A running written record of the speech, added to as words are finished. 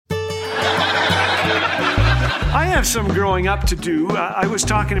I have some growing up to do. I was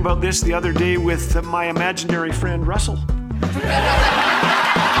talking about this the other day with my imaginary friend, Russell.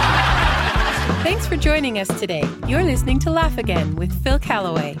 Thanks for joining us today. You're listening to Laugh Again with Phil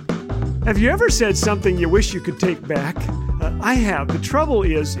Callaway. Have you ever said something you wish you could take back? I have. The trouble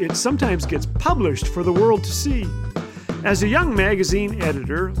is, it sometimes gets published for the world to see. As a young magazine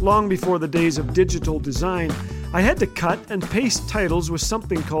editor, long before the days of digital design, I had to cut and paste titles with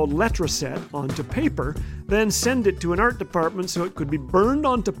something called Letraset onto paper, then send it to an art department so it could be burned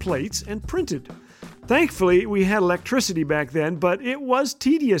onto plates and printed. Thankfully, we had electricity back then, but it was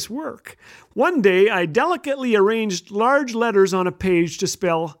tedious work. One day, I delicately arranged large letters on a page to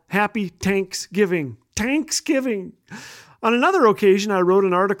spell Happy Tanksgiving. Tanksgiving! On another occasion, I wrote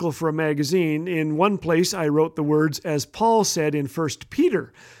an article for a magazine. In one place, I wrote the words, as Paul said in 1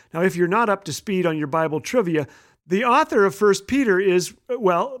 Peter. Now, if you're not up to speed on your Bible trivia, the author of 1 Peter is,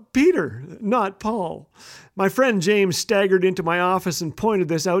 well, Peter, not Paul. My friend James staggered into my office and pointed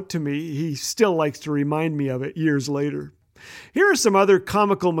this out to me. He still likes to remind me of it years later. Here are some other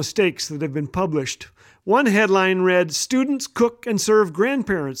comical mistakes that have been published. One headline read, "Students cook and serve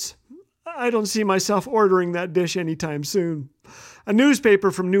grandparents." I don't see myself ordering that dish anytime soon. A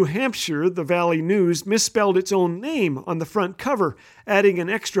newspaper from New Hampshire, the Valley News, misspelled its own name on the front cover, adding an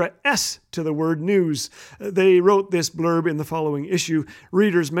extra S to the word news. They wrote this blurb in the following issue.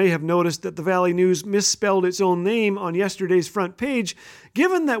 Readers may have noticed that the Valley News misspelled its own name on yesterday's front page.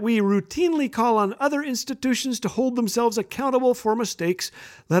 Given that we routinely call on other institutions to hold themselves accountable for mistakes,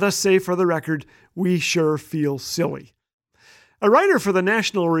 let us say for the record, we sure feel silly. A writer for the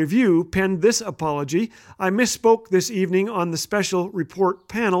National Review penned this apology. I misspoke this evening on the special report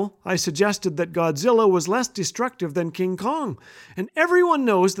panel. I suggested that Godzilla was less destructive than King Kong, and everyone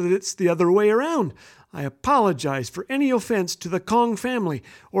knows that it's the other way around. I apologize for any offense to the Kong family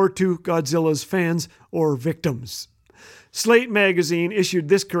or to Godzilla's fans or victims. Slate magazine issued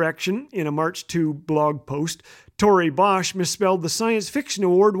this correction in a March 2 blog post. Tory Bosch misspelled the science fiction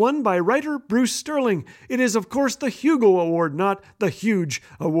award won by writer Bruce Sterling. It is, of course, the Hugo Award, not the Huge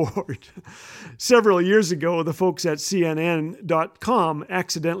Award. Several years ago, the folks at CNN.com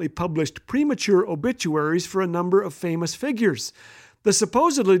accidentally published premature obituaries for a number of famous figures. The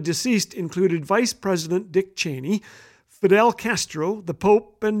supposedly deceased included Vice President Dick Cheney, Fidel Castro, the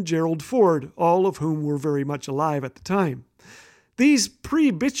Pope, and Gerald Ford, all of whom were very much alive at the time. These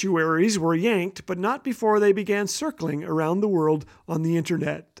pre-bituaries were yanked, but not before they began circling around the world on the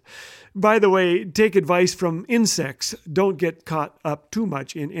internet. By the way, take advice from insects. Don't get caught up too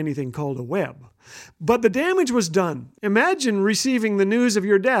much in anything called a web. But the damage was done. Imagine receiving the news of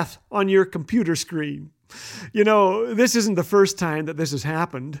your death on your computer screen. You know, this isn't the first time that this has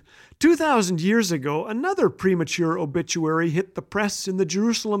happened. 2,000 years ago, another premature obituary hit the press in the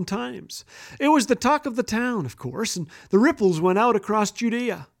Jerusalem Times. It was the talk of the town, of course, and the ripples went out across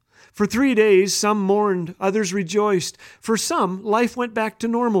Judea. For 3 days, some mourned, others rejoiced. For some, life went back to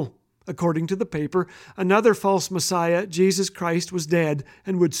normal. According to the paper, another false Messiah, Jesus Christ, was dead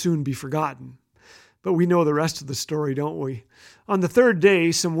and would soon be forgotten. But we know the rest of the story, don't we? On the third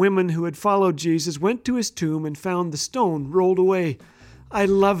day, some women who had followed Jesus went to his tomb and found the stone rolled away. I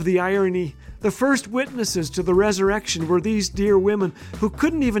love the irony. The first witnesses to the resurrection were these dear women who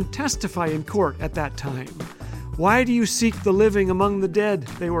couldn't even testify in court at that time. "Why do you seek the living among the dead?"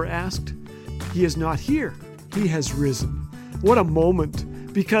 they were asked. "He is not here. He has risen." What a moment.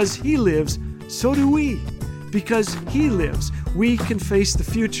 Because he lives, so do we. Because he lives, we can face the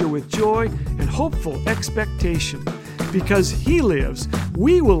future with joy and hopeful expectation. Because he lives,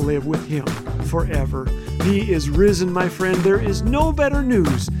 we will live with him forever. He is risen, my friend. There is no better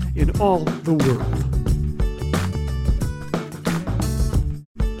news in all the world.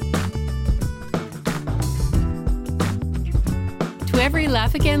 To every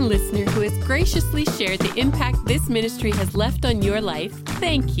Laugh Again listener who has graciously shared the impact this ministry has left on your life,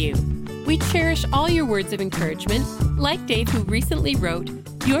 thank you. We cherish all your words of encouragement. Like Dave, who recently wrote,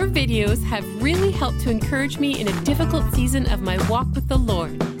 "Your videos have really helped to encourage me in a difficult season of my walk with the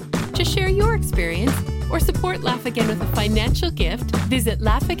Lord." To share your experience or support Laugh Again with a financial gift, visit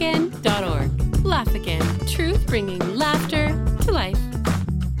laughagain.org. Laugh Again, truth bringing laughter